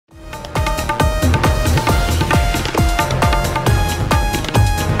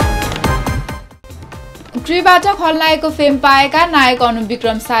क्रीबाट खलनायकको fame पाएका नायक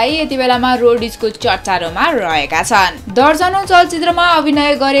अनुविक्रम साई यति बेलामा रोडिजको चर्चामा रहेका छन्। दर्जनौं चलचित्रमा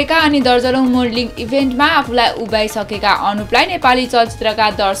अभिनय गरेका अनि दर्जनौं मोडलिङ इभेन्टमा आफूलाई उभ्याइसकेका अनुपलाई नेपाली चलचित्रका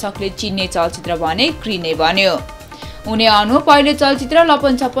दर्शकले चिन्ने चलचित्र भने क्री नै बन्यो। उनी अनु पहिले चलचित्र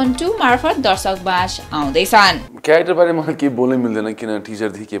लपन छपन 2 मार्फत दर्शक बाँच आउँदैछन्। क्यारेक्टर बारे मलाई के बोल्नै मिल्दैन किन टिजर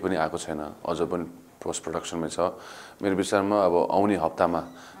देखि के पनि आएको छैन, अझ पनि पोस्ट प्रोडक्सनमै छ। मेरो विचारमा अब आउने हप्तामा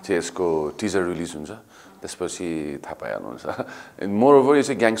चाहिँ यसको टिजर रिलिज हुन्छ, त्यसपछि थाहा पाइहाल्नुहुन्छ। मोर ओभर यो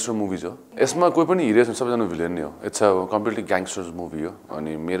चाहिँ ग्याङ्स्टर मुभी हो, यसमा कोही पनि हिरो छैन, सबैजना भिलेन नै हो। It's a completely gangster movie हो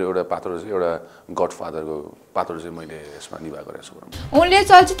अनि मेरो एउटा पात्र चाहिँ एउटा गडफादरको पात्र चाहिँ मैले यसमा निभा गरेको छु। उनले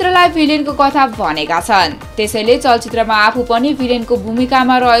चलचित्रलाई भिलेनको कथा भनेका छन्, त्यसैले चलचित्रमा आफू पनि भिलेनको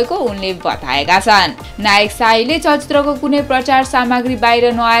भूमिकामा रहेको उनले बताएका छन्। नायक साईले चलचित्रको कुनै प्रचार सामग्री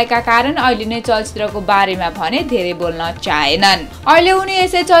बाहिर नआएका कारण अहिले नै चलचित्रको बारेमा भने धेरै बोल्न चाहेनन्। अहिले उनी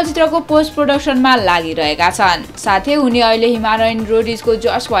यसै चलचित्रको पोस्ट प्रोडक्सनमा लागिरहेका छन्। साथै उनी अहिले हिमालयन रोडिजको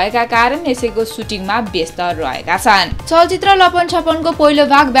जज भएका कारण यसैको सुटिङमा व्यस्त रहेका छन्। चलचित्र लपन छपनको पहिलो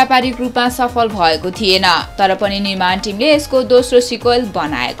भाग व्यापारिक रूपमा सफल भएको थिएन, तर पनि निर्माण टिमले यसको दोस्रो सिक्वल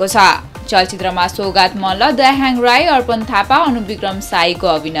बनाएको छ। चलचित्रमा सौगात मल्ल, दयाहाङ राई, अर्पण थापा, अनुविक्रम साईको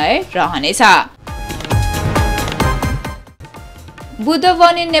अभिनय रहनेछ। बुद्ध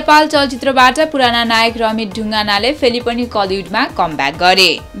वन इन नेपाल चलचित्रबाट पुराना नायक रमित ढुङ्गानाले फेरि पनि कलिउडमा कमब्याक गरे।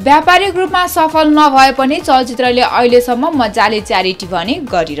 व्यापारिक रूपमा सफल नभए पनि चलचित्रले अहिलेसम्म मजाले च्यारिटी भने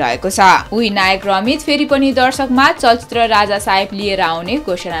गरिरहेको छ। उही नायक रमित फेरि पनि दर्शकमा चलचित्र राजा साहेब लिएर आउने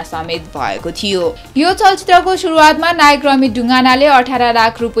घोषणा समेत भएको थियो। यो चलचित्रको सुरुवातमा नायक रमित ढुङ्गानाले 18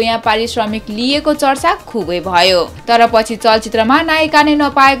 लाख रुपैयाँ पारिश्रमिक लिएको चर्चा खुबै भयो, तर पछि चलचित्रमा नायिका नै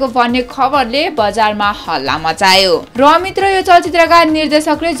नपाएको भन्ने खबरले बजारमा हल्ला मचायो। रमित र यो चलचित्र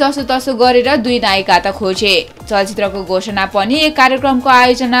निर्देशकले जसोतसो गरेर दुई नायिका त खोजे। चलचित्रको घोषणा पनि एक कार्यक्रमको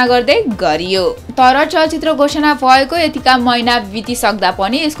आयोजना गर्दै गरियो, तर चलचित्र घोषणा भएको यतिका महिना बितिसक्दा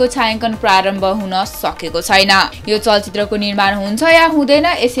पनि यसको छायाङ्कन प्रारम्भ हुन सकेको छैन। यो चलचित्रको निर्माण हुन्छ या हुँदैन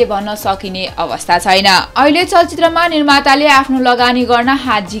यसै भन्न सकिने अवस्था छैन। अहिले चलचित्रमा निर्माताले आफ्नो लगानी गर्न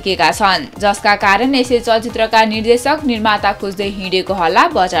हात झिकेका छन्, जसका कारण यसै चलचित्रका निर्देशक निर्माता खोज्दै हिँडेको हल्ला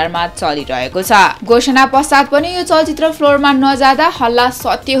बजारमा चलिरहेको छ। घोषणा पश्चात पनि यो चलचित्र फ्लोरमा नजाँदा हल्ला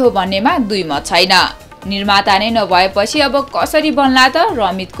सत्य हो भन्नेमा दुई मत छैन। निर्माता नै नभएपछि अब कसरी बन्ला त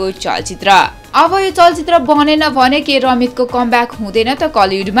रमितको चलचित्र? अब यो चलचित्र बनेन भने के रमितको कमब्याक हुँदैन त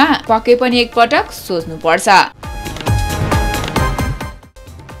कलिउडमा? पक्कै पनि एकपटक सोच्नु पर्छ।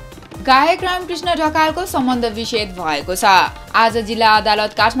 गायक रामकृष्ण ढकालको सम्बन्ध विच्छेद भएको छ। आज जिल्ला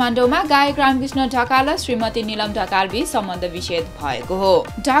अदालत काठमाडौँमा गायक रामकृष्ण ढकाल र श्रीमती नीलम ढकाल बीच सम्बन्ध विच्छेद भएको हो।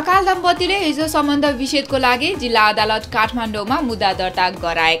 ढकाल दम्पतिले हिजो सम्बन्ध विच्छेदको लागि जिल्ला अदालत काठमाडौँमा मुद्दा दर्ता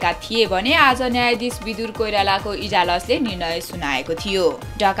गराएका थिए भने आज न्यायाधीश विदुर कोइरालाको इजलासले निर्णय सुनाएको थियो।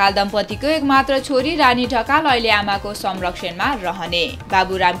 ढकाल दम्पतिको एकमात्र छोरी रानी ढकाल अहिले आमाको संरक्षणमा रहने।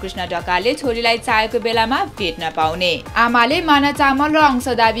 बाबु रामकृष्ण ढकालले छोरीलाई चाहेको बेलामा भेट्न पाउने, आमाले माना चामल र अंश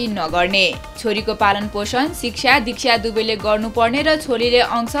दाबी नगर्ने, छोरीको पालन पोषण, शिक्षा, दीक्षा दुवैले गर्नुपर्ने र छोरीले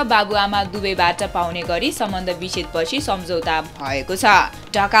अंश बाबुआमा दुवैबाट पाउने गरी सम्बन्ध विच्छेदपछि सम्झौता भएको छ।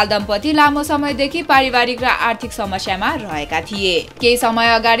 ढकाल दम्पति लामो समयदेखि पारिवारिक र आर्थिक समस्यामा रहेका थिए। केही समय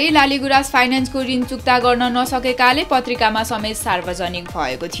अगाडि लालीगुराँस फाइनान्सको ऋण चुक्ता गर्न नसकेकाले पत्रिकामा समेत सार्वजनिक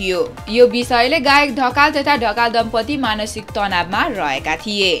भएको थियो। यो विषयले गायक ढकाल तथा ढकाल दम्पति मानसिक तनावमा रहेका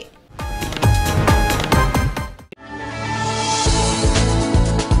थिए।